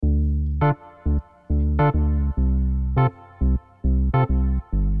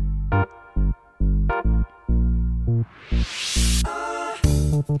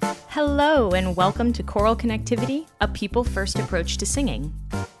Hello, and welcome to Choral Connectivity, a people-first approach to singing,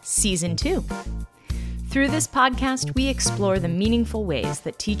 Season 2. Through this podcast, we explore the meaningful ways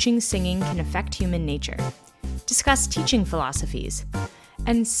that teaching singing can affect human nature, discuss teaching philosophies,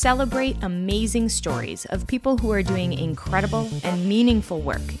 and celebrate amazing stories of people who are doing incredible and meaningful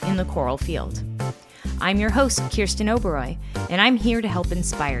work in the choral field. I'm your host, Kirsten Oberoi, and I'm here to help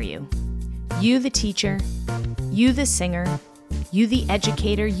inspire you. You, the teacher, you, the singer, you, the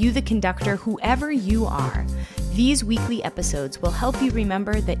educator, you, the conductor, whoever you are, these weekly episodes will help you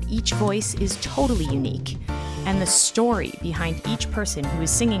remember that each voice is totally unique, and the story behind each person who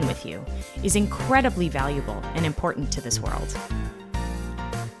is singing with you is incredibly valuable and important to this world.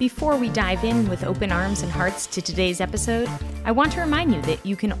 Before we dive in with open arms and hearts to today's episode, I want to remind you that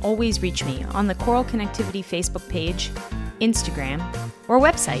you can always reach me on the Choral Connectivity Facebook page, Instagram, or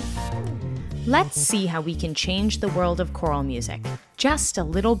website. Let's see how we can change the world of choral music just a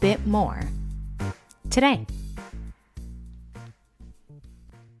little bit more today.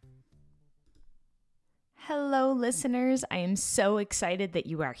 Hello, listeners. I am so excited that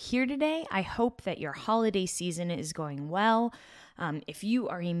you are here today. I hope that your holiday season is going well. If you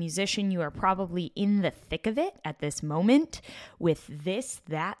are a musician, you are probably in the thick of it at this moment with this,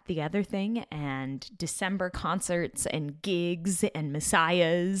 that, the other thing, and December concerts and gigs and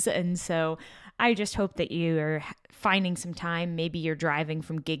messiahs. And so I just hope that you are finding some time. Maybe you're driving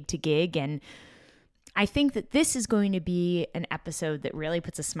from gig to gig, and I think that this is going to be an episode that really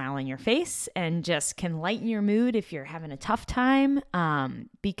puts a smile on your face and just can lighten your mood if you're having a tough time,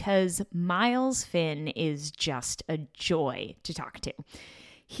 because Miles Finn is just a joy to talk to.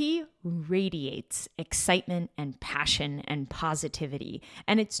 He radiates excitement and passion and positivity,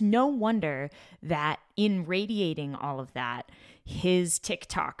 and it's no wonder that in radiating all of that, his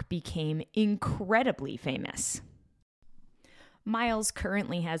TikTok became incredibly famous. Miles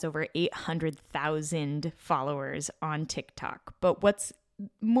currently has over 800,000 followers on TikTok, but what's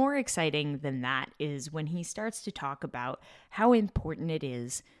more exciting than that is when he starts to talk about how important it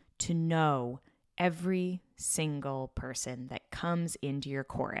is to know every single person that comes into your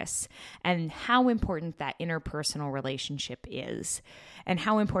chorus and how important that interpersonal relationship is and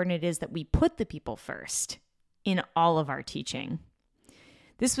how important it is that we put the people first in all of our teaching.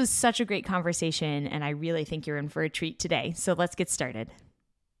 This was such a great conversation, and I really think you're in for a treat today. So let's get started.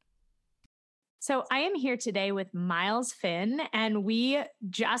 So I am here today with Miles Finn, and we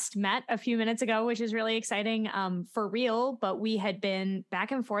just met a few minutes ago, which is really exciting for real, but we had been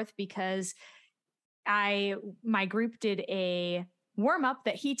back and forth because my group did a warm-up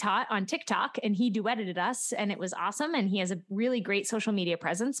that he taught on TikTok, and he duetted us, and it was awesome, and he has a really great social media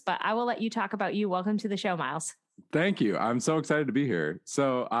presence, but I will let you talk about you. Welcome to the show, Miles. Thank you. I'm so excited to be here.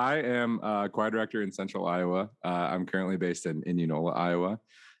 So I am a choir director in Central Iowa. I'm currently based in Indianola, Iowa,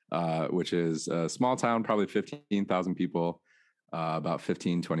 which is a small town, probably 15,000 people, about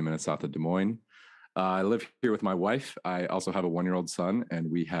 15, 20 minutes south of Des Moines. I live here with my wife. I also have a 1-year-old son,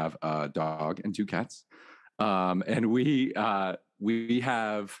 and we have a dog and 2 cats. And we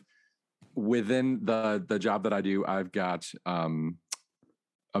have, within the job that I do, I've got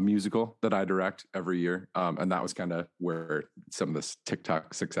a musical that I direct every year. And that was kind of where some of this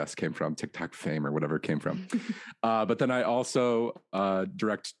TikTok success came from, TikTok fame or whatever it came from. But then I also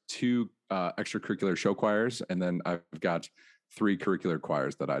direct 2 extracurricular show choirs. And then I've got 3 curricular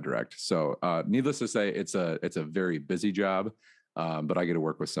choirs that I direct. So needless to say, it's a very busy job, but I get to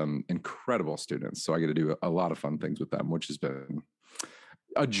work with some incredible students. So I get to do a lot of fun things with them, which has been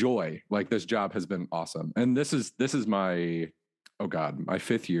a joy. Like, this job has been awesome. And this is my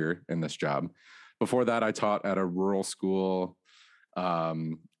 5th year in this job. Before that, I taught at a rural school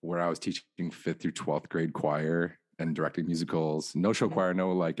where I was teaching 5th through 12th grade choir and directing musicals. No show choir,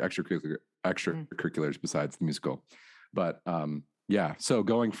 no like extracurriculars besides the musical. But so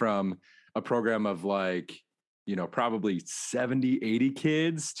going from a program of probably 70, 80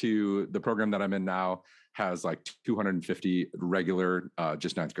 kids to the program that I'm in now has like 250 regular,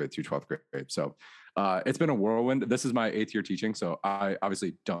 just 9th grade through 12th grade. So it's been a whirlwind. This is my 8th year teaching, so I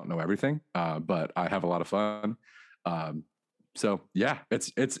obviously don't know everything, but I have a lot of fun. So yeah,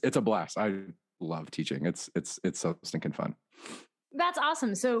 it's a blast. I love teaching. It's so stinking fun. That's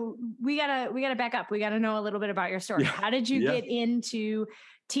awesome. So we gotta back up. We gotta know a little bit about your story. Yeah. How did you get into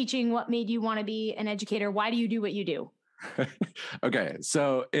teaching? What made you want to be an educator? Why do you do what you do? Okay,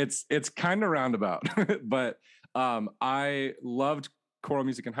 so it's kind of roundabout, but I loved choral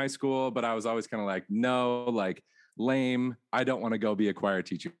music in high school, but I was always kind of like, no, like lame. I don't want to go be a choir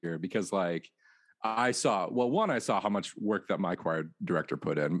teacher because I saw how much work that my choir director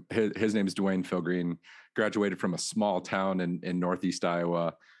put in. His name is Dwayne Philgreen, graduated from a small town in Northeast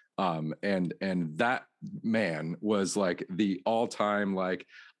Iowa. And that man was like the all-time, like,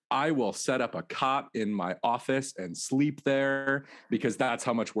 I will set up a cot in my office and sleep there because that's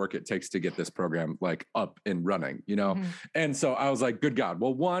how much work it takes to get this program like up and running, you know? Mm-hmm. And so I was like, good God.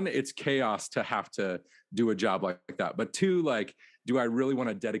 Well, one, it's chaos to have to do a job like that. But two, like, do I really want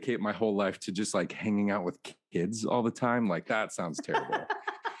to dedicate my whole life to just like hanging out with kids all the time? Like, that sounds terrible.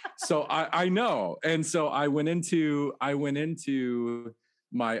 So I know. And so I went into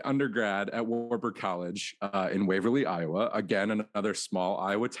my undergrad at Wartburg College in Waverly, Iowa. Again, another small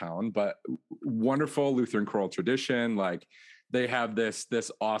Iowa town, but wonderful Lutheran choral tradition. Like, they have this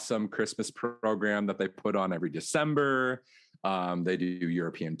awesome Christmas program that they put on every December. They do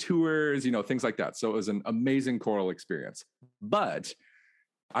European tours, you know, things like that. So it was an amazing choral experience. But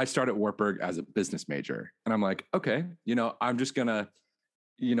I started Wartburg as a business major, and I'm like, okay, you know, I'm just gonna,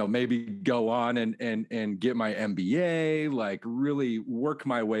 you know, maybe go on and get my MBA, like really work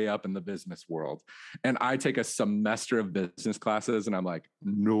my way up in the business world. And I take a semester of business classes and I'm like,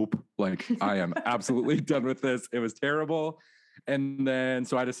 nope, like I am absolutely done with this. It was terrible. And then,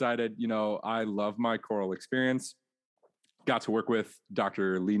 so I decided, you know, I love my choral experience. Got to work with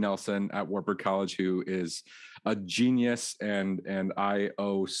Dr. Lee Nelson at Wartburg College, who is a genius, and I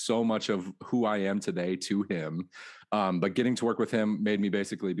owe so much of who I am today to him. But getting to work with him made me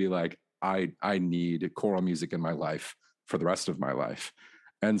basically be like, I need choral music in my life for the rest of my life.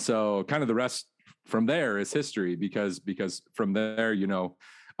 And so kind of the rest from there is history, because from there, you know,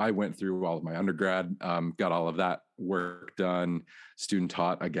 I went through all of my undergrad, got all of that work done, student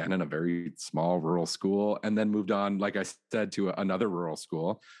taught again in a very small rural school, and then moved on, like I said, to another rural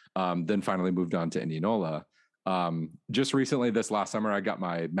school. Then finally moved on to Indianola. Just recently, this last summer, I got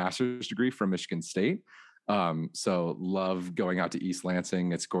my master's degree from Michigan State. So love going out to East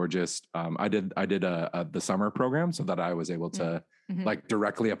Lansing. It's gorgeous. I did the summer program so that I was able to like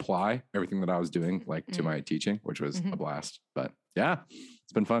directly apply everything that I was doing like to my teaching, which was a blast. But yeah,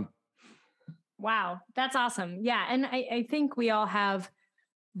 it's been fun. Wow. That's awesome. Yeah. And I think we all have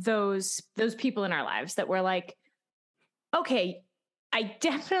those people in our lives that we're like, okay, I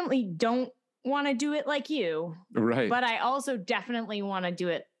definitely don't want to do it like you, right? But I also definitely want to do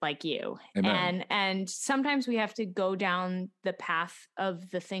it like you. Amen. And sometimes we have to go down the path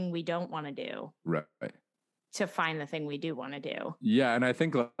of the thing we don't want to do, right, to find the thing we do want to do. Yeah, and I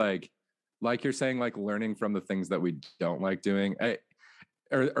think like you're saying, like learning from the things that we don't like doing,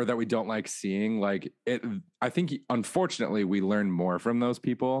 or that we don't like seeing, like it. I think unfortunately we learn more from those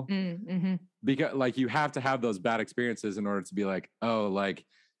people because like you have to have those bad experiences in order to be like, oh, like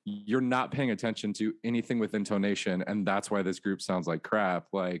you're not paying attention to anything with intonation, and that's why this group sounds like crap.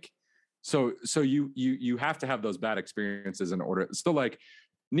 Like, so you have to have those bad experiences in order. Still, like,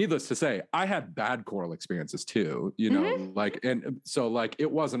 needless to say, I had bad choral experiences too, you know, like, and so like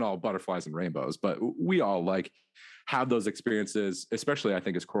it wasn't all butterflies and rainbows, but we all like have those experiences, especially I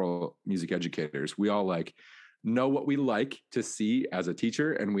think as choral music educators, we all like know what we like to see as a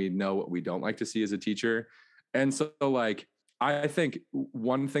teacher, and we know what we don't like to see as a teacher. And so like, I think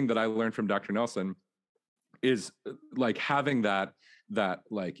one thing that I learned from Dr. Nelson is like having that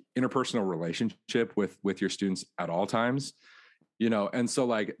like interpersonal relationship with your students at all times, you know. And so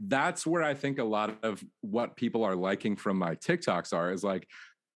like, that's where I think a lot of what people are liking from my TikToks is like,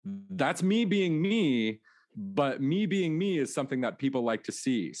 that's me being me, but me being me is something that people like to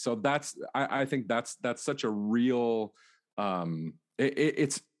see. So that's, I think that's such a real,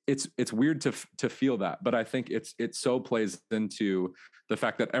 it's weird to feel that, but I think it so plays into the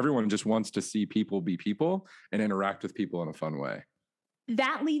fact that everyone just wants to see people be people and interact with people in a fun way.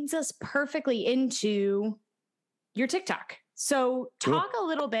 That leads us perfectly into your TikTok. So talk a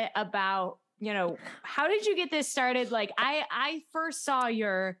little bit about, you know, how did you get this started? Like I first saw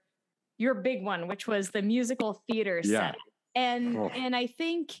your big one, which was the musical theater set. And I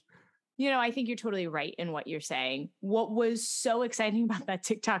think, you know, I think you're totally right in what you're saying. What was so exciting about that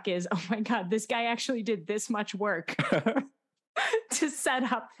TikTok is, oh my God, this guy actually did this much work to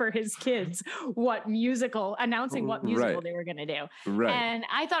set up for his kids announcing what musical they were going to do. Right. And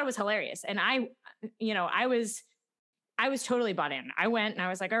I thought it was hilarious. And I was totally bought in. I went and I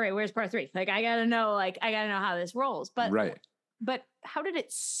was like, all right, where's part 3? Like, I gotta know how this rolls. But how did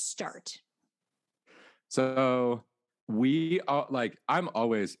it start? So we all like, I'm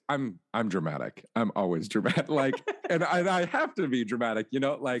dramatic. I'm always dramatic. Like, and I have to be dramatic, you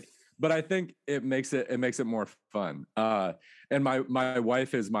know, like, but I think it makes it more fun. And my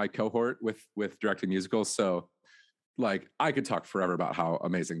wife is my cohort with directing musicals. So like, I could talk forever about how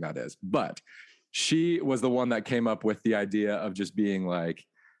amazing that is, but she was the one that came up with the idea of just being like,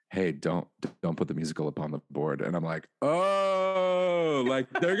 hey, don't put the musical up on the board. And I'm like, oh, like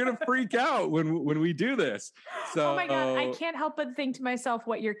they're gonna freak out when we do this. So oh my God, I can't help but think to myself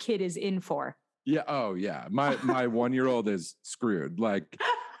what your kid is in for. Yeah. Oh yeah. My 1-year-old is screwed. Like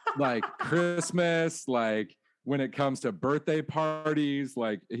Christmas, like when it comes to birthday parties,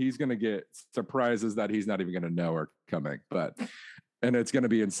 like he's gonna get surprises that he's not even gonna know are coming. And it's going to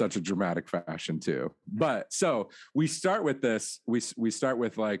be in such a dramatic fashion too. But so we start with this. We start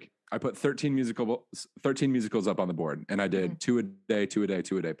with like, I put 13 musicals up on the board, and I did 2 a day,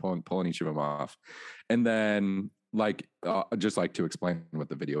 pulling each of them off. And then like, just like to explain what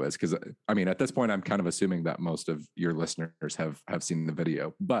the video is. Cause I mean, at this point I'm kind of assuming that most of your listeners have seen the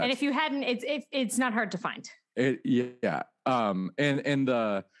video, but. And if you hadn't, it's not hard to find. Yeah.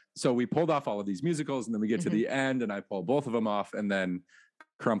 So we pulled off all of these musicals, and then we get to the end, and I pull both of them off and then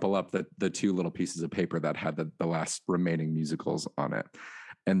crumple up the 2 little pieces of paper that had the last remaining musicals on it.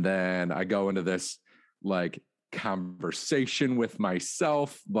 And then I go into this like conversation with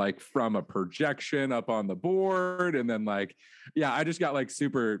myself, like from a projection up on the board. And then like, yeah, I just got like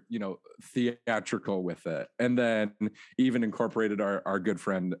super, theatrical with it. And then even incorporated our good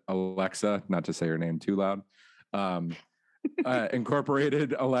friend, Alexa, not to say her name too loud.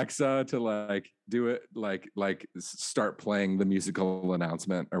 Incorporated Alexa to like do it, like start playing the musical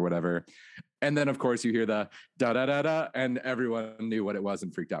announcement or whatever. And then of course you hear the da da da da, and everyone knew what it was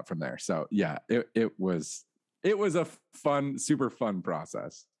and freaked out from there. So yeah, it was a super fun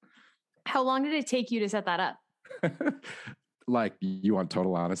process. How long did it take you to set that up? Like, you want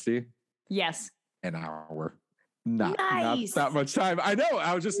total honesty? Yes. An hour. Not that much time. I know.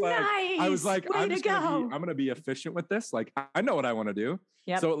 I was just like, I was like, I'm gonna be efficient with this. Like, I know what I want to do.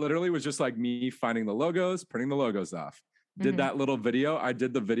 Yep. So it literally was just like me finding the logos, printing the logos off. Did that little video. I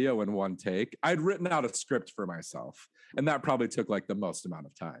did the video in one take. I'd written out a script for myself, and that probably took like the most amount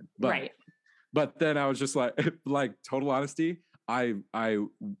of time. But then I was just like total honesty, I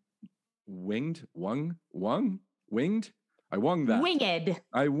winged that.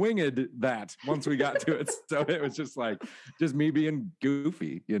 I winged that once we got to it. So it was just me being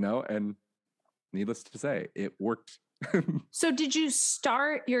goofy, and needless to say, it worked. So did you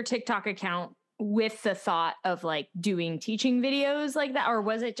start your TikTok account with the thought of like doing teaching videos like that? Or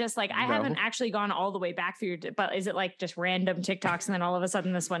was it just like, I haven't actually gone all the way back through, but is it like just random TikToks and then all of a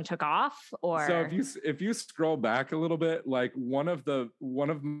sudden this one took off? Or so if you scroll back a little bit, like one of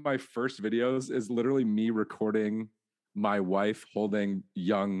my first videos is literally me recording my wife holding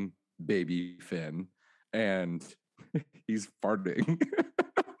young baby Finn, and he's farting.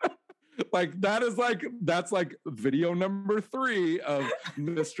 That's video number 3 of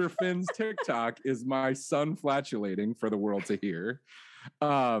Mr. Finn's TikTok is my son flatulating for the world to hear.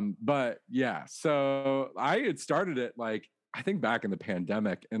 But yeah, so I had started it like, I think back in the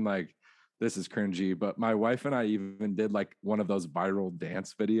pandemic, and like, this is cringy, but my wife and I even did like one of those viral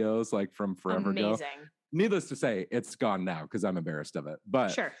dance videos like from forever ago. Needless to say, it's gone now because I'm embarrassed of it. But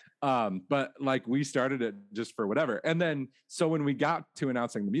sure. But like, we started it just for whatever. And then so when we got to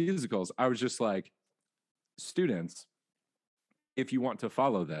announcing the musicals, I was just like, students, if you want to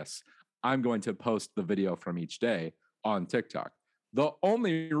follow this, I'm going to post the video from each day on TikTok. The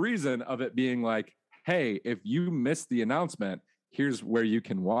only reason of it being like, hey, if you missed the announcement, here's where you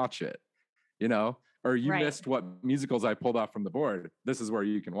can watch it, or you missed what musicals I pulled off from the board. This is where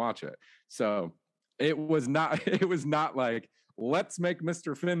you can watch it. So it was not like, let's make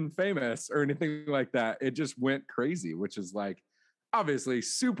Mr. Finn famous or anything like that. It just went crazy, which is like obviously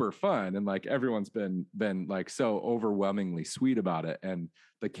super fun. And like, everyone's been like so overwhelmingly sweet about it. And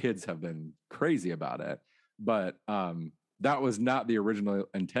the kids have been crazy about it. But that was not the original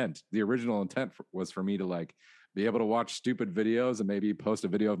intent. The original intent was for me to like be able to watch stupid videos and maybe post a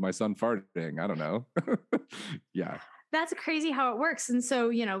video of my son farting. I don't know. Yeah. That's crazy how it works. And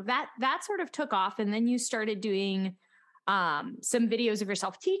so, that sort of took off, and then you started doing some videos of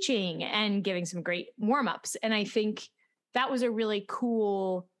yourself teaching and giving some great warm-ups. And I think that was a really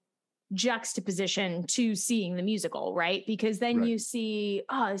cool juxtaposition to seeing the musical, right? Because then you see,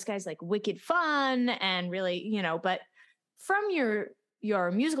 oh, this guy's like wicked fun and really, but from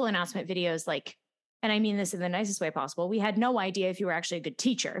your musical announcement videos, like, and I mean this in the nicest way possible, we had no idea if you were actually a good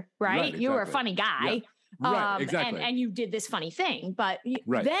teacher, right? Exactly. You were a funny guy. Yeah. Right, exactly. And you did this funny thing, but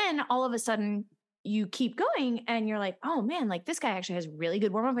then all of a sudden you keep going and you're like, oh man, like this guy actually has really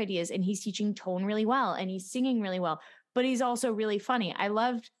good warm-up ideas, and he's teaching tone really well, and he's singing really well, but he's also really funny. I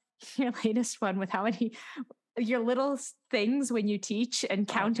loved your latest one with how many your little things when you teach and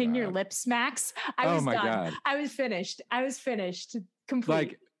counting your lip smacks. I was done. God. I was finished. Complete.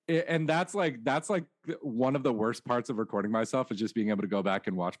 Like, And that's like one of the worst parts of recording myself is just being able to go back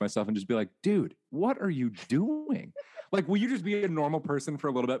and watch myself and just be like, dude, what are you doing? Like, will you just be a normal person for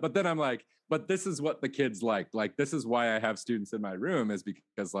a little bit? But then I'm like, but this is what the kids like. Like, this is why I have students in my room, is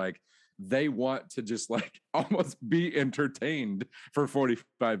because like they want to just like almost be entertained for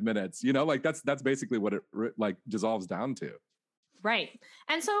 45 minutes. You know, like that's basically what it like dissolves down to. Right.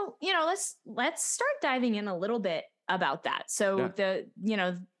 And so, let's start diving in a little bit about that. So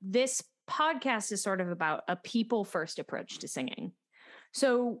this podcast is sort of about a people first approach to singing.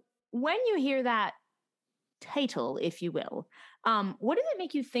 So when you hear that title, if you will, what does it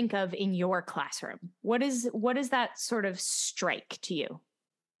make you think of in your classroom? What is that sort of strike to you?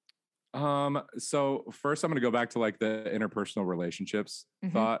 So first I'm going to go back to like the interpersonal relationships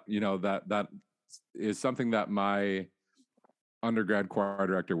thought, that is something that my undergrad choir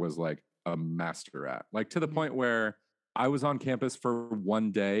director was like a master at, like to the point where I was on campus for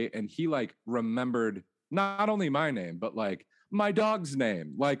one day and he like remembered not only my name, but like my dog's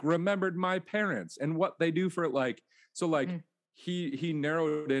name, like remembered my parents and what they do for it. Like, so like he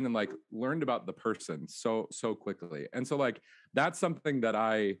narrowed in and like learned about the person so quickly. And so like, that's something that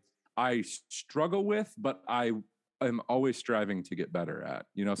I struggle with, but I am always striving to get better at,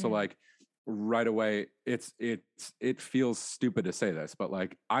 so like, right away it feels stupid to say this, but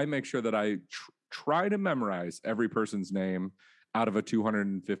like I make sure that I try to memorize every person's name out of a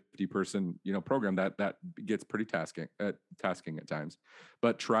 250 person program that gets pretty tasking at times,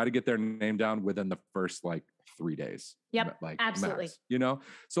 but try to get their name down within the first like 3 days. Yep, like absolutely. max,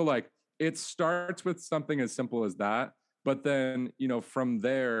 so like it starts with something as simple as that, but then from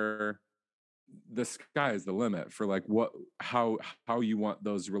there the sky is the limit for like how you want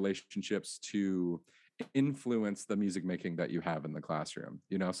those relationships to influence the music making that you have in the classroom.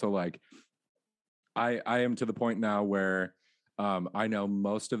 So like I am to the point now where I know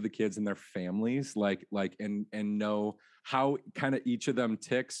most of the kids and their families, like and know how kind of each of them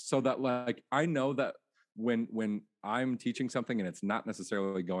ticks, so that like I know that when I'm teaching something and it's not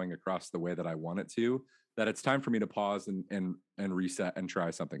necessarily going across the way that I want it to, that it's time for me to pause and reset and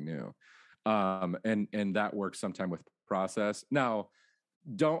try something new. And that works sometime with process. Now,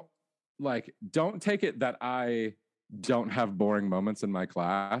 don't take it that I don't have boring moments in my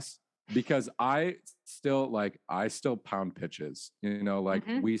class, because I still pound pitches,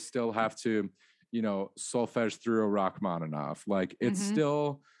 we still have to, solfege through a Rachmaninoff. Like it's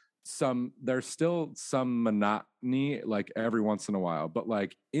still there's still some monotony like every once in a while, but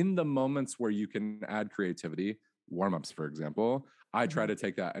like in the moments where you can add creativity, warm-ups, for example, I try to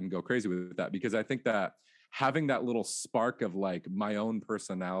take that and go crazy with that, because I think that having that little spark of like my own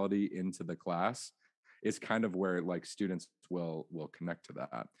personality into the class is kind of where like students will connect to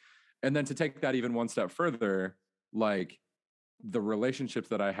that. And then to take that even one step further, like the relationships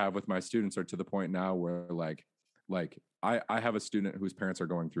that I have with my students are to the point now where like I have a student whose parents are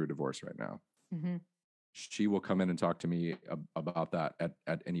going through a divorce right now. She will come in and talk to me about that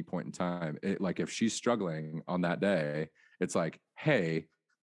at any point in time. Like if she's struggling on that day, it's like, hey,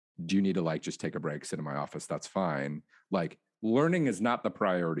 do you need to like just take a break, sit in my office? That's fine. Like learning is not the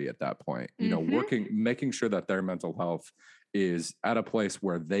priority at that point. Making sure that their mental health is at a place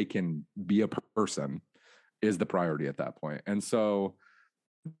where they can be a person is the priority at that point. And so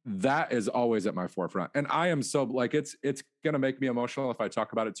that is always at my forefront. And I am so like, it's going to make me emotional if I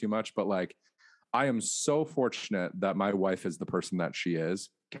talk about it too much, but like, I am so fortunate that my wife is the person that she is.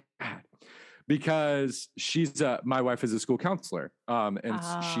 God. Because my wife is a school counselor, and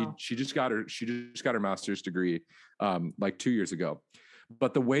she just got her master's degree like 2 years ago.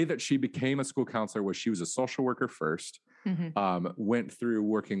 But the way that she became a school counselor was she was a social worker first, went through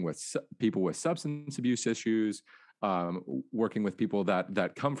working with people with substance abuse issues, working with people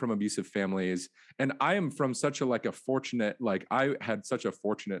that come from abusive families. And I am from such a fortunate, like I had such a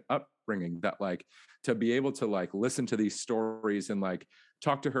fortunate upbringing that like to be able to like listen to these stories and like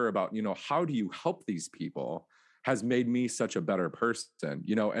talk to her about, how do you help these people, has made me such a better person,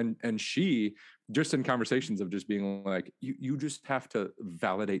 and she just in conversations of just being like, you just have to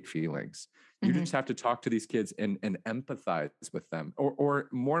validate feelings. You just have to talk to these kids and empathize with them, or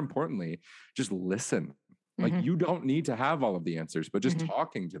more importantly, just listen. Like you don't need to have all of the answers, but just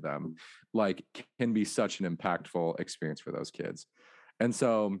talking to them like can be such an impactful experience for those kids. And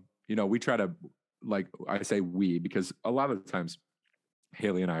so, we try to, like, I say we, because a lot of the times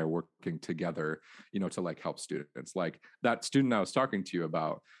Haley and I are working together, to like help students. Like that student I was talking to you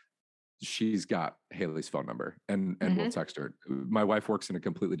about, she's got Haley's phone number and we'll text her. My wife works in a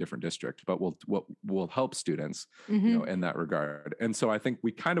completely different district, but we'll help students, in that regard. And so I think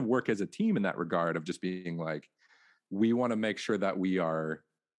we kind of work as a team in that regard of just being like, we want to make sure that we are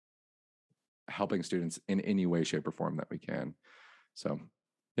helping students in any way, shape, or form that we can. So,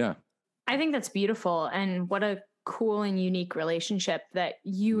 yeah. I think that's beautiful. And what a cool and unique relationship that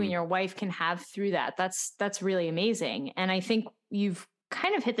you and your wife can have through that. That's really amazing. And I think you've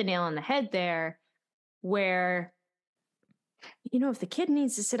kind of hit the nail on the head there, where, if the kid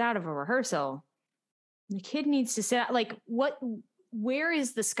needs to sit out of a rehearsal, the kid needs to sit out, like, where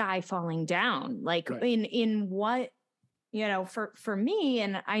is the sky falling down? Like, right. in what, for me,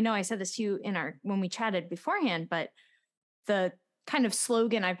 and I know I said this to you when we chatted beforehand, but the kind of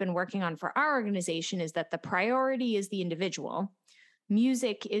slogan I've been working on for our organization is that the priority is the individual.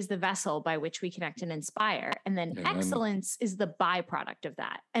 Music is the vessel by which we connect and inspire. And then excellence is the byproduct of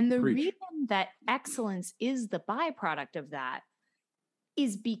that. And the reason that excellence is the byproduct of that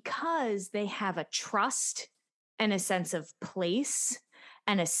is because they have a trust and a sense of place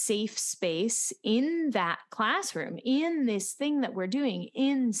and a safe space in that classroom, in this thing that we're doing,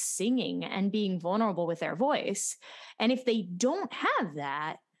 in singing and being vulnerable with their voice. And if they don't have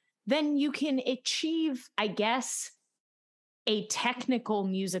that, then you can achieve, I guess, a technical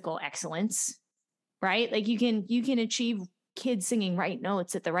musical excellence, right? Like you can achieve kids singing right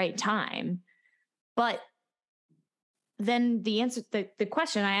notes at the right time. But then the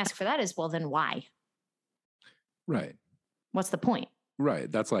question I ask for that is, well, then why? Right. What's the point?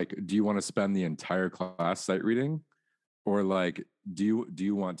 Right. That's like, do you want to spend the entire class sight reading? Or like, do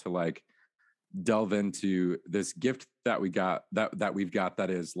you want to like delve into this gift that we got, that we've got, that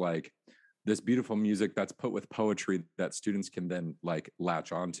is like this beautiful music that's put with poetry that students can then like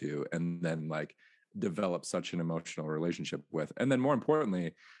latch onto and then like develop such an emotional relationship with, and then more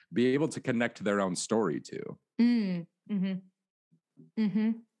importantly, be able to connect to their own story too. Mm-hmm.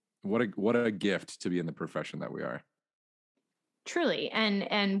 Mm-hmm. What a gift to be in the profession that we are. Truly.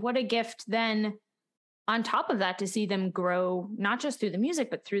 And what a gift then on top of that to see them grow, not just through the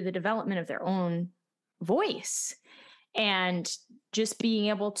music, but through the development of their own voice. And just being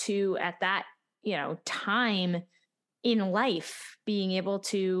able to, at that, time in life, being able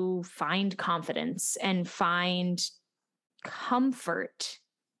to find confidence and find comfort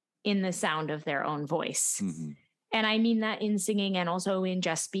in the sound of their own voice. Mm-hmm. And I mean that in singing and also in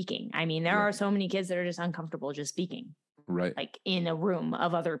just speaking. I mean, there are so many kids that are just uncomfortable just speaking. Right. Like in a room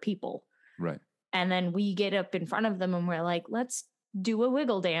of other people. Right. And then we get up in front of them and we're like, let's do a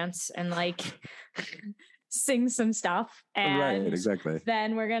wiggle dance and like sing some stuff. And right, exactly.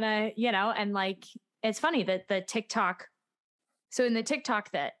 Then we're gonna, and like, it's funny that the TikTok. So in the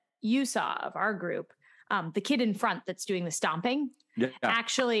TikTok that you saw of our group, the kid in front that's doing the stomping,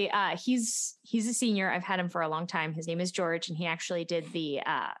 actually, he's a senior. I've had him for a long time. His name is George, and he actually did the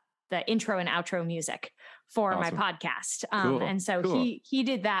intro and outro music for my podcast. Cool. And so he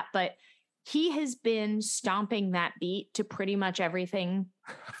did that, but he has been stomping that beat to pretty much everything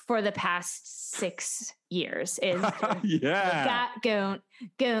for the past 6 years. Is got.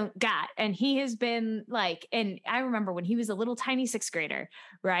 And he has been like, and I remember when he was a little tiny 6th grader,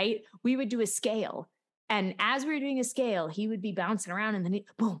 right? We would do a scale. And as we were doing a scale, he would be bouncing around and then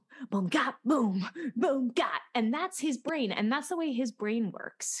boom, boom, got, boom, boom, got. And that's his brain. And that's the way his brain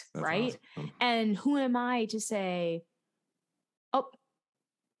works, that's right? Awesome. And who am I to say, oh,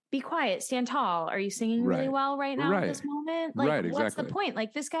 be quiet, stand tall. Are you singing really well right now at this moment? Like, exactly. What's the point?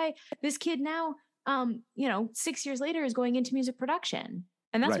 Like this kid now, 6 years later is going into music production.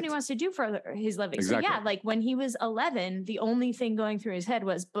 And that's what he wants to do for his living. Exactly. So yeah, like when he was 11, the only thing going through his head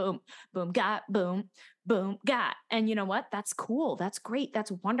was boom, boom, got, boom, boom, got. And you know what? That's cool. That's great.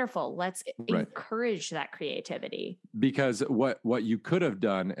 That's wonderful. Let's encourage that creativity. Because what you could have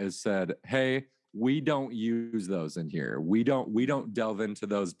done is said, hey, we don't use those in here. We don't delve into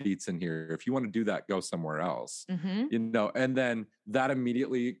those beats in here. If you want to do that, go somewhere else. Mm-hmm. And then that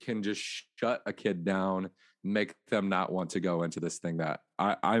immediately can just shut a kid down, make them not want to go into this thing that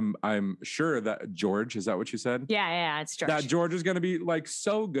I'm sure that George, is that what you said? Yeah, it's George. That George is going to be like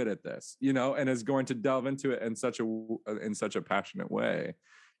so good at this, and is going to delve into it in such a passionate way,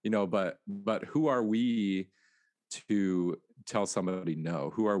 but who are we to tell somebody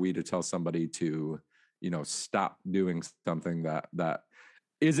no? Who are we to tell somebody to, stop doing something that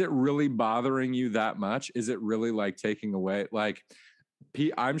is it really bothering you that much? Is it really like taking away, like,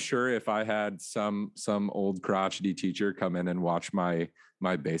 I'm sure if I had some old crotchety teacher come in and watch my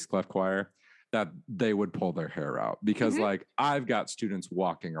bass clef choir, that they would pull their hair out because like I've got students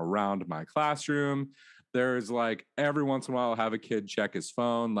walking around my classroom. There's like every once in a while I'll have a kid check his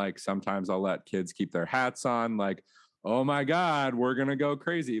phone. Like sometimes I'll let kids keep their hats on. Like, oh my God, we're going to go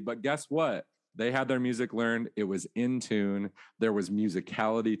crazy. But guess what? they had their music learned. It was in tune. There was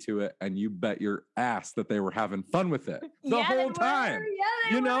musicality to it. And you bet your ass that they were having fun with it the whole time.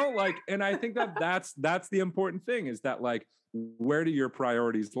 Yeah, you know, like, and I think that that's the important thing, is that, like, where do your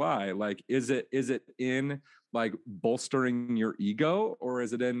priorities lie? Like, is it in like bolstering your ego, or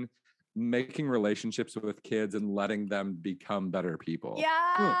is it in making relationships with kids and letting them become better people?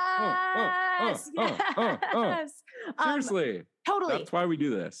 Yes. Yes. Seriously. Totally. That's why we do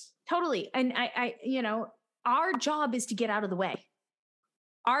this. Totally. And I, you know, our job is to get out of the way.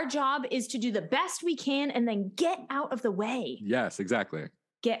 Our job is to do the best we can and then get out of the way. Yes, exactly.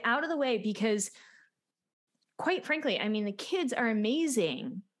 Get out of the way, because quite frankly, I mean, the kids are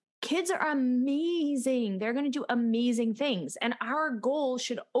amazing. Kids are amazing. They're going to do amazing things. And our goal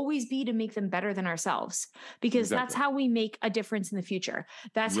should always be to make them better than ourselves, because that's how we make a difference in the future.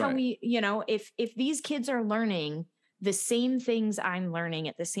 That's how we, you know, if these kids are learning the same things I'm learning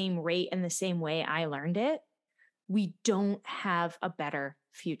at the same rate and the same way I learned it, we don't have a better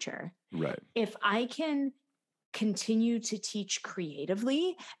future. Right. If I can continue to teach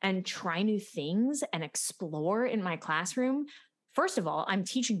creatively and try new things and explore in my classroom, first of all, I'm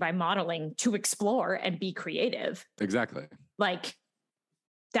teaching by modeling to explore and be creative. Exactly. Like,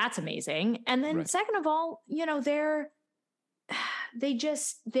 that's amazing. And then second of all, you know, they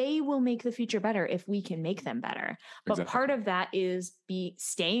will make the future better if we can make them better. But part of that is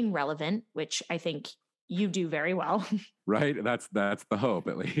staying relevant, which I think you do very well. Right. That's the hope,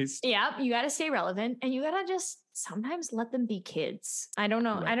 at least. Yeah. You got to stay relevant, and you got to just sometimes let them be kids. I don't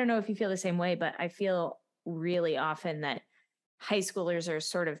know. I don't know if you feel the same way, but I feel really often that high schoolers are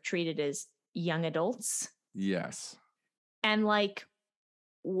sort of treated as young adults. Yes. And like,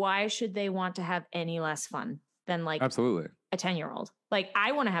 why should they want to have any less fun than like absolutely a 10-year-old? Like,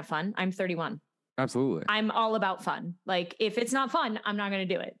 I want to have fun. I'm 31. Absolutely. I'm all about fun. Like, if it's not fun, I'm not going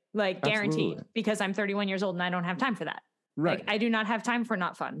to do it. Like, guaranteed, because I'm 31 years old and I don't have time for that. Right. Like, I do not have time for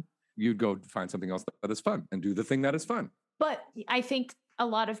not fun. You'd go find something else that is fun and do the thing that is fun. But I think a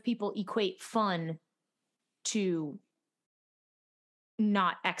lot of people equate fun to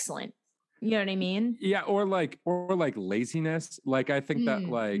not excellent. You know what I mean? Yeah. Or like laziness. Like, I think that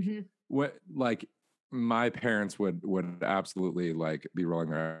like what, like, my parents would absolutely like be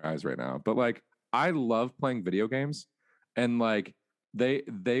rolling their eyes right now. But like, I love playing video games, and like they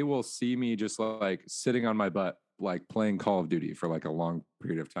will see me just like sitting on my butt, like playing Call of Duty for like a long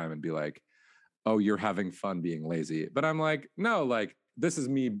period of time, and be like, oh, you're having fun being lazy. But I'm like, no, like, this is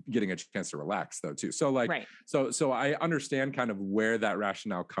me getting a chance to relax though too. So like, so I understand kind of where that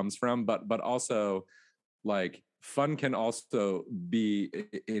rationale comes from, but also like fun can also be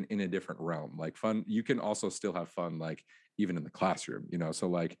in a different realm. Like fun, you can also still have fun, like even in the classroom, you know? So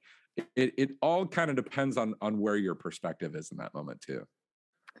like it all kind of depends on where your perspective is in that moment too.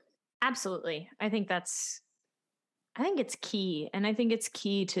 Absolutely. I think it's key. And I think it's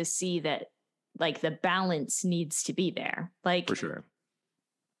key to see that like the balance needs to be there. Like, for sure.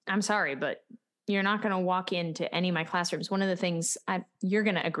 I'm sorry, but you're not going to walk into any of my classrooms. One of the things you're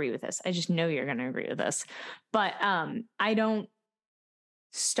going to agree with this. I just know you're going to agree with this, but I don't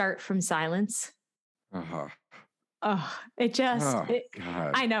start from silence. Uh-huh. Oh, it just,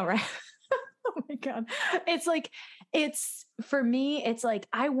 God. I know, right? Oh my God. It's like, for me, it's like,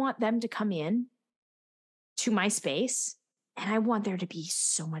 I want them to come in to my space, and I want there to be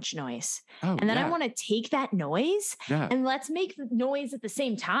so much noise. Oh, and then I want to take that noise and let's make the noise at the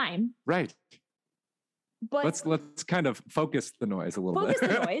same time. Right. But let's kind of focus the noise a little bit.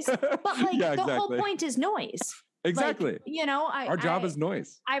 Focus the noise. But like the whole point is noise. Exactly. Like, you know, our job is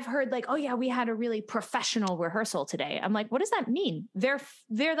noise. I've heard like, oh yeah, we had a really professional rehearsal today. I'm like, what does that mean? They're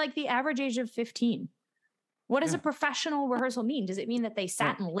like the average age of 15. What does a professional rehearsal mean? Does it mean that they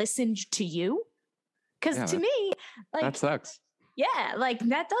sat and listened to you? Because to me, like, that sucks. Yeah, like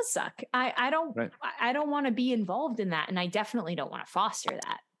that does suck. I don't want to be involved in that, and I definitely don't want to foster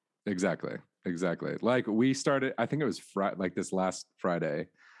that. Exactly. Like we started, I think it was like this last Friday.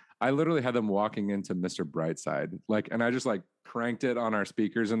 I literally had them walking into Mr. Brightside, like, and I just like cranked it on our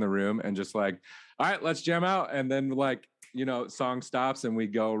speakers in the room and just like, all right, let's jam out. And then like, you know, song stops and we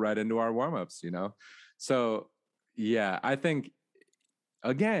go right into our warm-ups, you know? So yeah, I think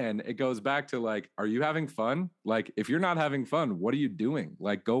again, it goes back to like, are you having fun? Like, if you're not having fun, what are you doing?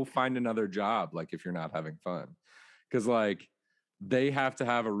 Like, go find another job. Like, if you're not having fun, because like they have to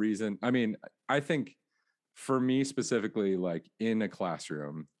have a reason. I mean, I think for me specifically, like in a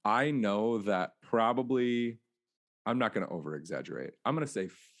classroom, I know that probably, I'm not going to over exaggerate. I'm going to say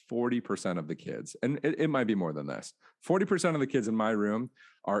 40% of the kids, and it might be more than this, 40% of the kids in my room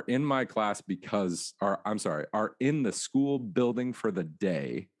are in my class are in the school building for the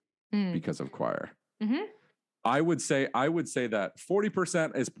day because of choir. Mm-hmm. I would say that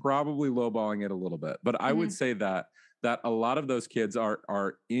 40% is probably lowballing it a little bit, but I would say that a lot of those kids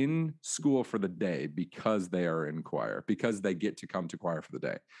are in school for the day because they are in choir, because they get to come to choir for the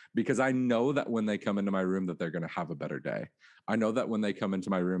day. Because I know that when they come into my room that they're going to have a better day. I know that when they come into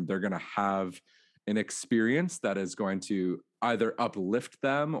my room, they're going to have an experience that is going to either uplift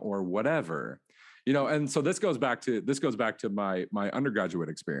them or whatever. And so this goes back to my undergraduate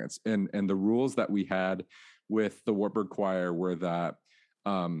experience, and the rules that we had with the Wartburg Choir were that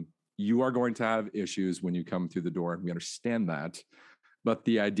you are going to have issues when you come through the door, and we understand that. But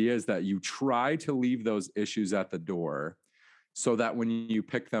the idea is that you try to leave those issues at the door so that when you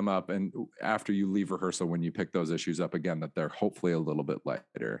pick them up and after you leave rehearsal, when you pick those issues up again, that they're hopefully a little bit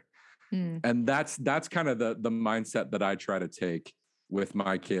lighter. And that's kind of the mindset that I try to take with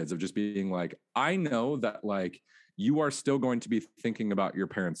my kids, of just being like, I know that like you are still going to be thinking about your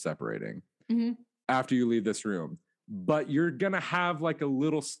parents separating after you leave this room, but you're going to have like a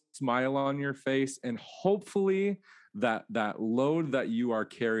little smile on your face, and hopefully that load that you are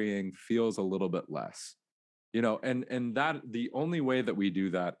carrying feels a little bit less, and that the only way that we do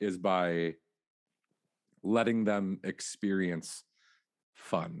that is by letting them experience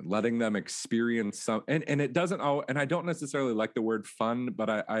fun, letting them experience some, and it doesn't, and I don't necessarily like the word fun, but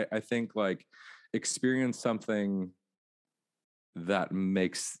I think like experience something that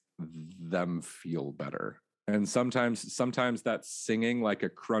makes them feel better. And sometimes that's singing like a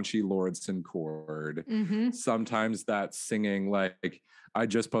crunchy Lordson chord. Sometimes that's singing like, I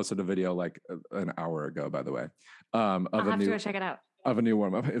just posted a video like an hour ago, by the way, I'll have to go check it out. Of a new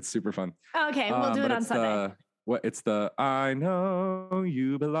warm-up. It's super fun. Okay, we'll do it on Sunday. It's the I know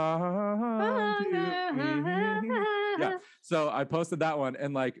you belong to me. Yeah. So I posted that one,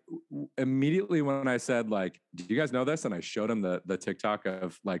 and like immediately when I said like, do you guys know this? And I showed them the TikTok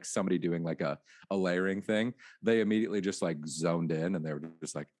of like somebody doing like a layering thing. They immediately just like zoned in, and they were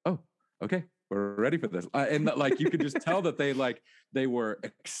just like, oh, okay, we're ready for this. And like, you could just tell that they were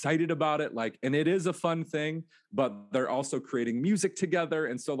excited about it. Like, and it is a fun thing, but they're also creating music together.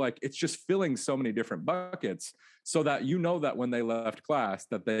 And so like, it's just filling so many different buckets, so that, that when they left class,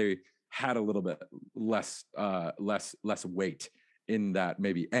 that they had a little bit less weight in that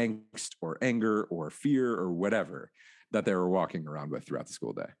maybe angst or anger or fear or whatever that they were walking around with throughout the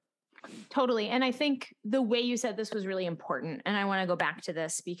school day. Totally. And I think the way you said this was really important. And I want to go back to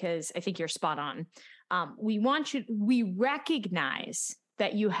this because I think you're spot on. We recognize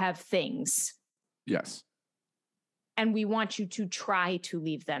that you have things. Yes. And we want you to try to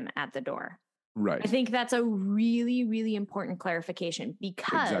leave them at the door. Right. I think that's a really, really important clarification,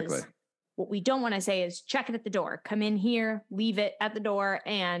 because what we don't want to say is check it at the door, come in here, leave it at the door,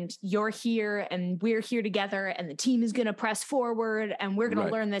 and you're here and we're here together and the team is going to press forward and we're going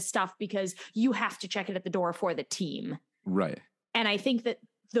to learn this stuff because you have to check it at the door for the team. Right. And I think that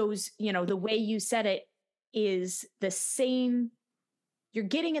those, the way you said it is the same. You're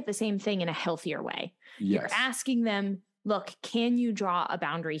getting at the same thing in a healthier way. Yes. You're asking them, look, can you draw a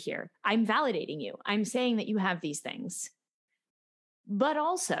boundary here? I'm validating you. I'm saying that you have these things, but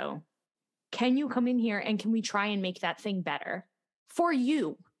also, can you come in here and can we try and make that thing better for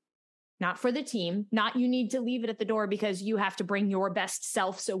you, not for the team, not you need to leave it at the door because you have to bring your best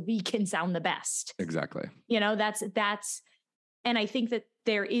self so we can sound the best. Exactly. That's, and I think that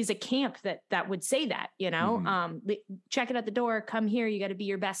there is a camp that would say that, check it at the door, come here, you got to be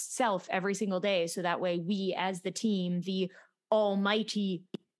your best self every single day. So that way we, as the team, the almighty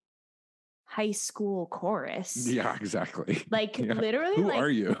high school chorus. Yeah, exactly. Literally. Who are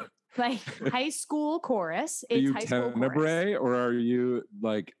you? Like high school chorus. Are you Tenebrae or are you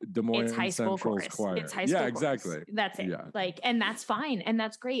like Des Moines it's high school Central's chorus. choir? It's high school chorus. Exactly. That's it. Yeah. And that's fine. And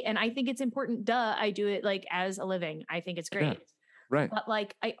that's great. And I think it's important. I do it like as a living. I think it's great. Yeah. Right. But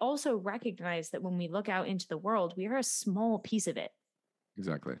like, I also recognize that when we look out into the world, we are a small piece of it.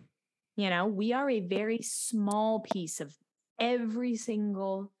 Exactly. We are a very small piece of every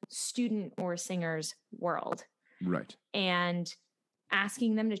single student or singer's world. Right. And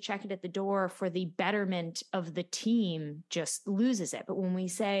asking them to check it at the door for the betterment of the team just loses it. But when we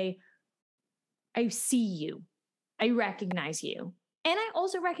say, I see you, I recognize you, and I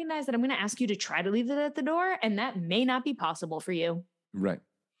also recognize that I'm going to ask you to try to leave it at the door, and that may not be possible for you. Right.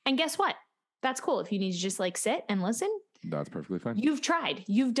 And guess what? That's cool. If you need to just like sit and listen, that's perfectly fine. You've tried.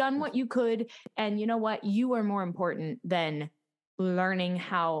 You've done what you could. And you know what? You are more important than learning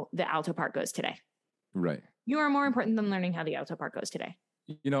how the alto part goes today. Right. You are more important than learning how the alto part goes today.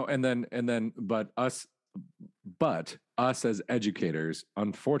 But us as educators,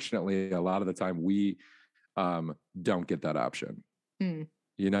 unfortunately, a lot of the time we don't get that option.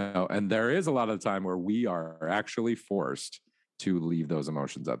 and there is a lot of the time where we are actually forced to leave those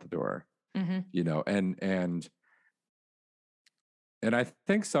emotions at the door, and I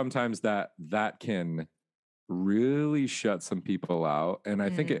think sometimes that can really shut some people out. And I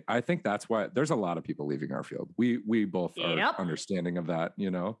think that's why there's a lot of people leaving our field. We both are understanding of that,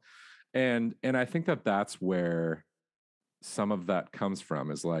 and I think that's where some of that comes from,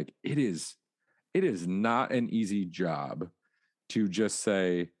 is like, it is not an easy job to just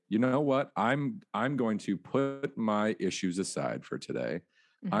say, you know what, I'm going to put my issues aside for today.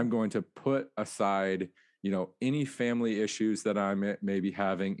 I'm going to put aside, any family issues that I may be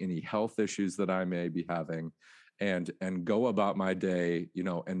having, any health issues that I may be having, and go about my day,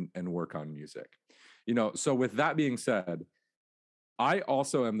 and work on music. So with that being said, I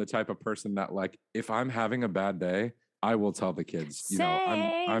also am the type of person that, like, if I'm having a bad day, I will tell the kids,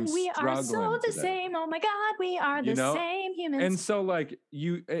 I'm we are so the today. same. Oh my God, we are the same humans. And so like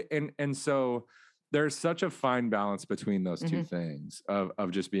and so there's such a fine balance between those two things of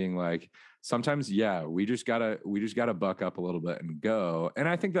just being like, sometimes, we just gotta buck up a little bit and go. And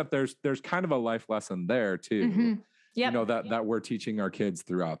I think that there's kind of a life lesson there too, that we're teaching our kids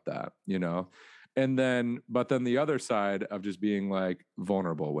throughout that, and then, but then the other side of just being like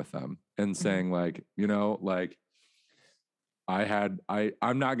vulnerable with them and saying like, like,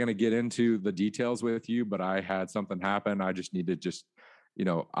 I'm not going to get into the details with you, but I had something happen. I just need to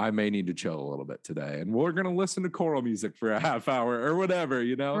I may need to chill a little bit today, and we're going to listen to choral music for a half hour or whatever,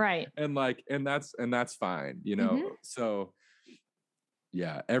 Right. And like, and that's fine, So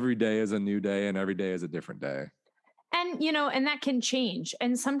yeah, every day is a new day and every day is a different day. And, and that can change.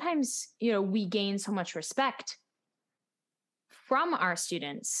 And sometimes, we gain so much respect from our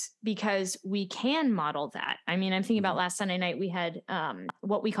students because we can model that. I mean, I'm thinking about last Sunday night, we had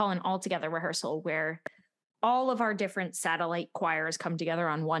what we call an all-together rehearsal, where all of our different satellite choirs come together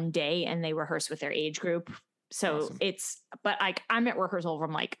on one day and they rehearse with their age group. So awesome. But like, I'm at rehearsal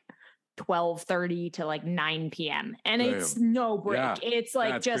from like 12:30 to like 9 p.m. and it's no break. Yeah, it's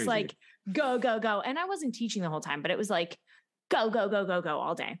like, just crazy. Like, go, go, go. And I wasn't teaching the whole time, but it was like, go, go, go, go, go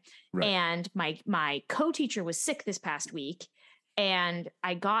all day. Right. And my co-teacher was sick this past week. And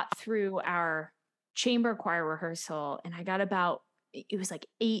I got through our chamber choir rehearsal and I got it was like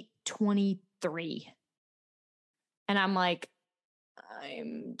 8:23. And I'm like,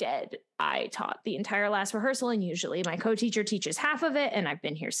 I'm dead. I taught the entire last rehearsal, and usually my co-teacher teaches half of it. And I've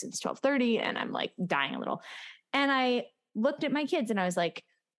been here since 12:30 and I'm like dying a little. And I looked at my kids and I was like,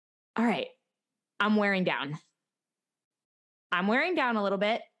 all right, I'm wearing down. I'm wearing down a little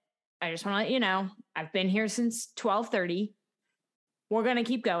bit. I just want to let you know, I've been here since 12:30. We're going to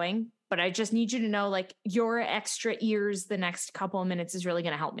keep going, but I just need you to know, like, your extra ears the next couple of minutes is really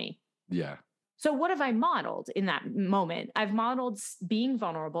going to help me. Yeah. So what have I modeled in that moment? I've modeled being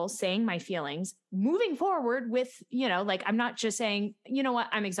vulnerable, saying my feelings, moving forward with, like, I'm not just saying, you know what,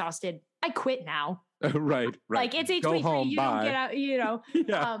 I'm exhausted, I quit now. Right. Like, it's 8:23, you don't get out,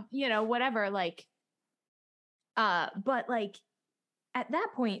 yeah. Whatever. Like, but like at that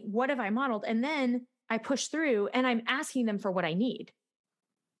point, what have I modeled? And then I push through and I'm asking them for what I need.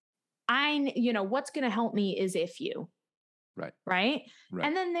 What's going to help me is if you, right.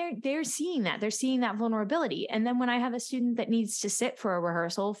 And then they're seeing that, vulnerability. And then when I have a student that needs to sit for a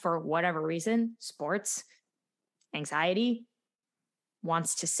rehearsal for whatever reason, sports, anxiety,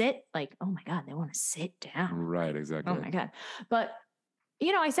 wants to sit, like, oh my God, they want to sit down. Right. Exactly. Oh my God. But,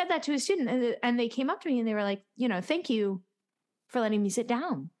 I said that to a student and they came up to me and they were like, thank you for letting me sit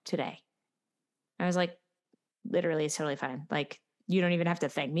down today. I was like, literally, it's totally fine. Like, you don't even have to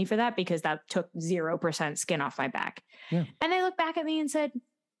thank me for that because that took 0% skin off my back. Yeah. And they looked back at me and said,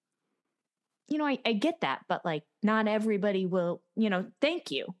 I get that, but like, not everybody will,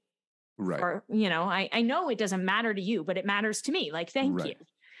 thank you. Right. Or, I know it doesn't matter to you, but it matters to me. Like, thank you.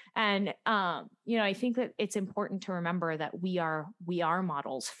 And, I think that it's important to remember that we are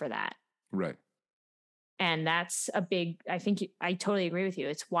models for that. Right. And that's I think I totally agree with you.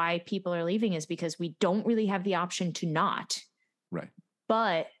 It's why people are leaving, is because we don't really have the option to not. Right.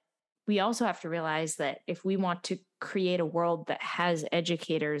 But we also have to realize that if we want to create a world that has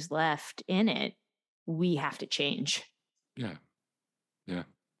educators left in it, we have to change. Yeah. Yeah.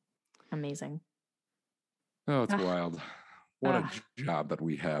 Amazing. Oh, it's wild. What a job that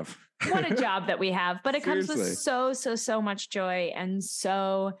we have. What a job that we have. But it comes with so much joy and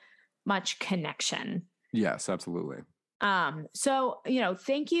so much connection. Yes, absolutely. So,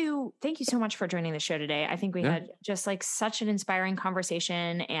 thank you so much for joining the show today. I think we had just like such an inspiring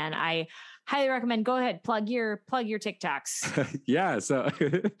conversation, and I highly recommend. Go ahead, plug your TikToks. Yeah. So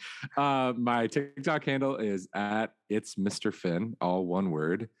my TikTok handle is at It's Mr. Finn, all one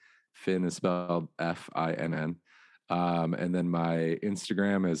word. Finn is spelled Finn. And then my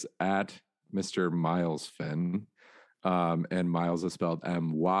Instagram is at Mr. Miles Finn. And Miles is spelled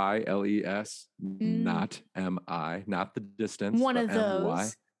Myles, not Mi, not the distance. One of those. M-Y.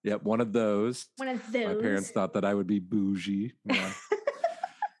 Yep, one of those. One of those. My parents thought that I would be bougie. Yeah.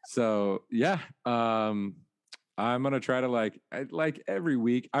 So yeah, I'm gonna try to like every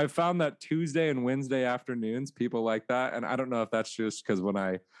week. I've found that Tuesday and Wednesday afternoons, people like that, and I don't know if that's just because when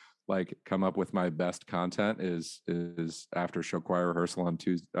I like come up with my best content is after show choir rehearsal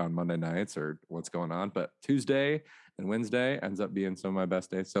on Monday nights or what's going on, but Tuesday and Wednesday ends up being some of my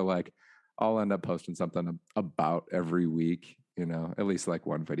best days. So like I'll end up posting something about every week, at least like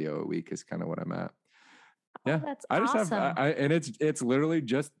one video a week is kind of what I'm at. Yeah, that's I just awesome. and it's literally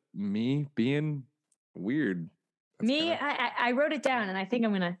just me being weird. I wrote it down, and I think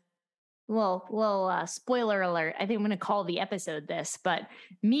I'm gonna. Well, spoiler alert. I think I'm gonna call the episode this, but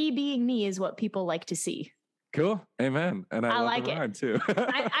me being me is what people like to see. Cool, amen. And I love like the rhyme too.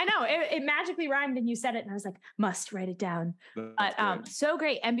 I know it magically rhymed, and you said it, and I was like, must write it down. But great. So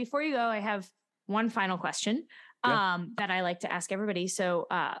great. And before you go, I have one final question that I like to ask everybody. So,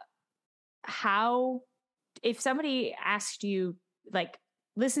 how, if somebody asked you, like,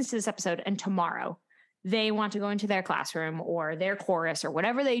 listens to this episode and tomorrow they want to go into their classroom or their chorus or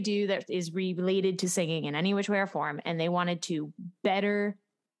whatever they do that is related to singing in any which way or form, and they wanted to better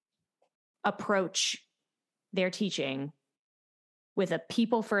approach their teaching with a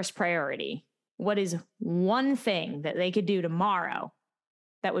people first priority, what is one thing that they could do tomorrow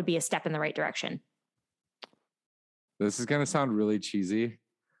that would be a step in the right direction? This is going to sound really cheesy.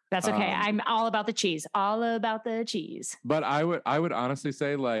 That's okay. I'm all about the cheese, But I would honestly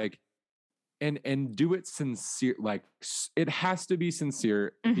say like, and do it sincere. Like it has to be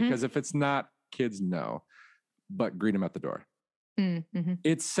sincere because if it's not, kids know, but greet them at the door. Mm-hmm.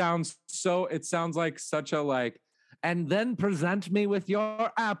 It sounds like such a like, and then present me with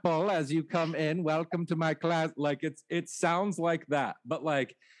your apple as you come in. Welcome to my class. Like it sounds like that, but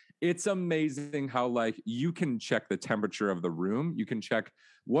like, it's amazing how like you can check the temperature of the room. You can check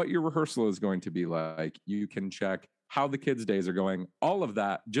what your rehearsal is going to be like. You can check how the kids' days are going, all of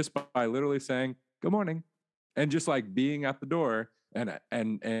that just by literally saying good morning and just like being at the door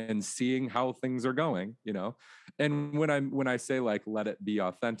and seeing how things are going, And when I say like let it be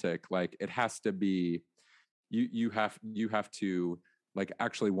authentic, like it has to be you have to like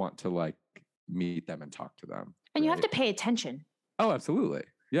actually want to like meet them and talk to them. And right? You have to pay attention. Oh, absolutely.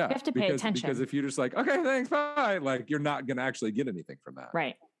 Yeah. You have to pay attention. Because if you're just like, okay, thanks, bye, like you're not going to actually get anything from that.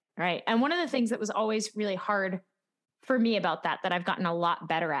 Right. Right. And one of the things that was always really hard for me about that I've gotten a lot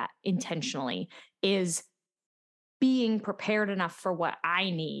better at intentionally is being prepared enough for what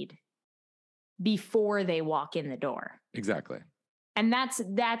I need before they walk in the door. Exactly. And that's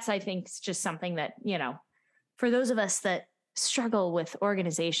I think just something that, for those of us that struggle with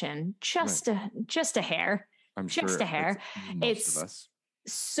organization, just a hair. I'm just sure a hair. It's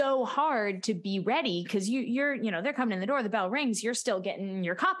so hard to be ready because you're they're coming in the door, the bell rings, you're still getting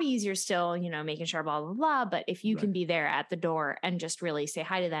your copies, you're still making sure blah blah blah. But if you can be there at the door and just really say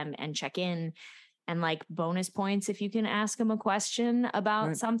hi to them and check in, and like bonus points if you can ask them a question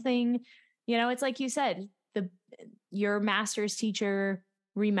about something, it's like you said, your master's teacher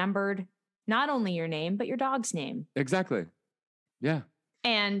remembered not only your name but your dog's name. Exactly. Yeah.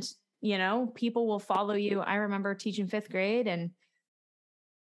 And people will follow you. I remember teaching 5th grade, and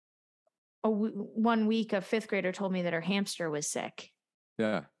 1 week a 5th grader told me that her hamster was sick.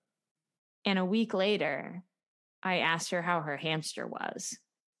 Yeah. And a week later, I asked her how her hamster was.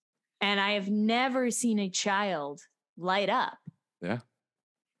 And I have never seen a child light up. Yeah.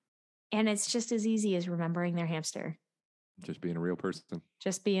 And it's just as easy as remembering their hamster. Just being a real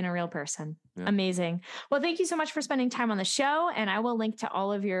person. Yeah. Amazing. Well, thank you so much for spending time on the show. And I will link to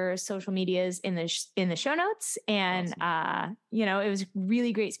all of your social medias in the show notes. And, awesome. It was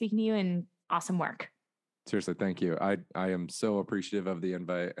really great speaking to you and awesome work. Seriously, thank you. I am so appreciative of the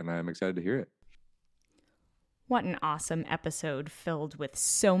invite and I'm excited to hear it. What an awesome episode filled with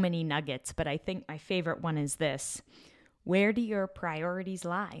so many nuggets. But I think my favorite one is this. Where do your priorities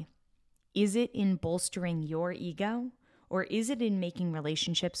lie? Is it in bolstering your ego? Or is it in making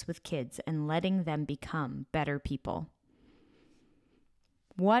relationships with kids and letting them become better people?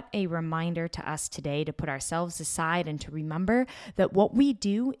 What a reminder to us today to put ourselves aside and to remember that what we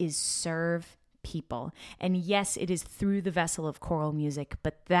do is serve people. And yes, it is through the vessel of choral music,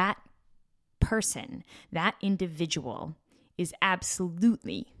 but that person, that individual is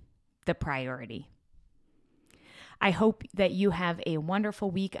absolutely the priority. I hope that you have a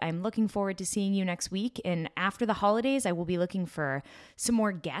wonderful week. I'm looking forward to seeing you next week. And after the holidays, I will be looking for some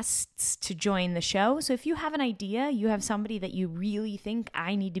more guests to join the show. So if you have an idea, you have somebody that you really think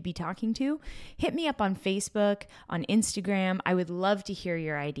I need to be talking to, hit me up on Facebook, on Instagram. I would love to hear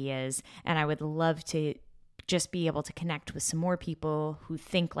your ideas, and I would love to just be able to connect with some more people who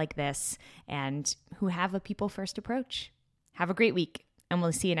think like this and who have a people first approach. Have a great week, and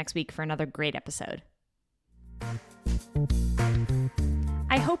we'll see you next week for another great episode.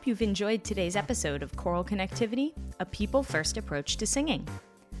 I hope you've enjoyed today's episode of Choral Connectivity, a people-first approach to singing.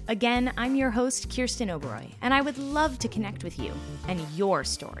 Again, I'm your host, Kirsten Oberoi, and I would love to connect with you and your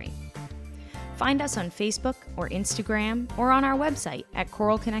story. Find us on Facebook or Instagram or on our website at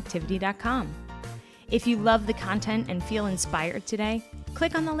choralconnectivity.com. If you love the content and feel inspired today,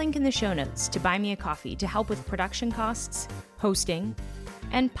 click on the link in the show notes to buy me a coffee to help with production costs, hosting,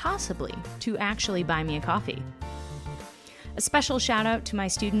 and possibly to actually buy me a coffee. A special shout out to my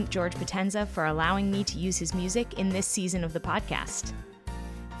student George Potenza for allowing me to use his music in this season of the podcast.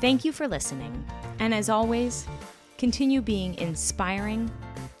 Thank you for listening, and as always, continue being inspiring,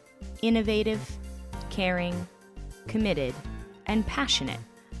 innovative, caring, committed, and passionate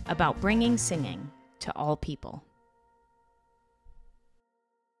about bringing singing to all people.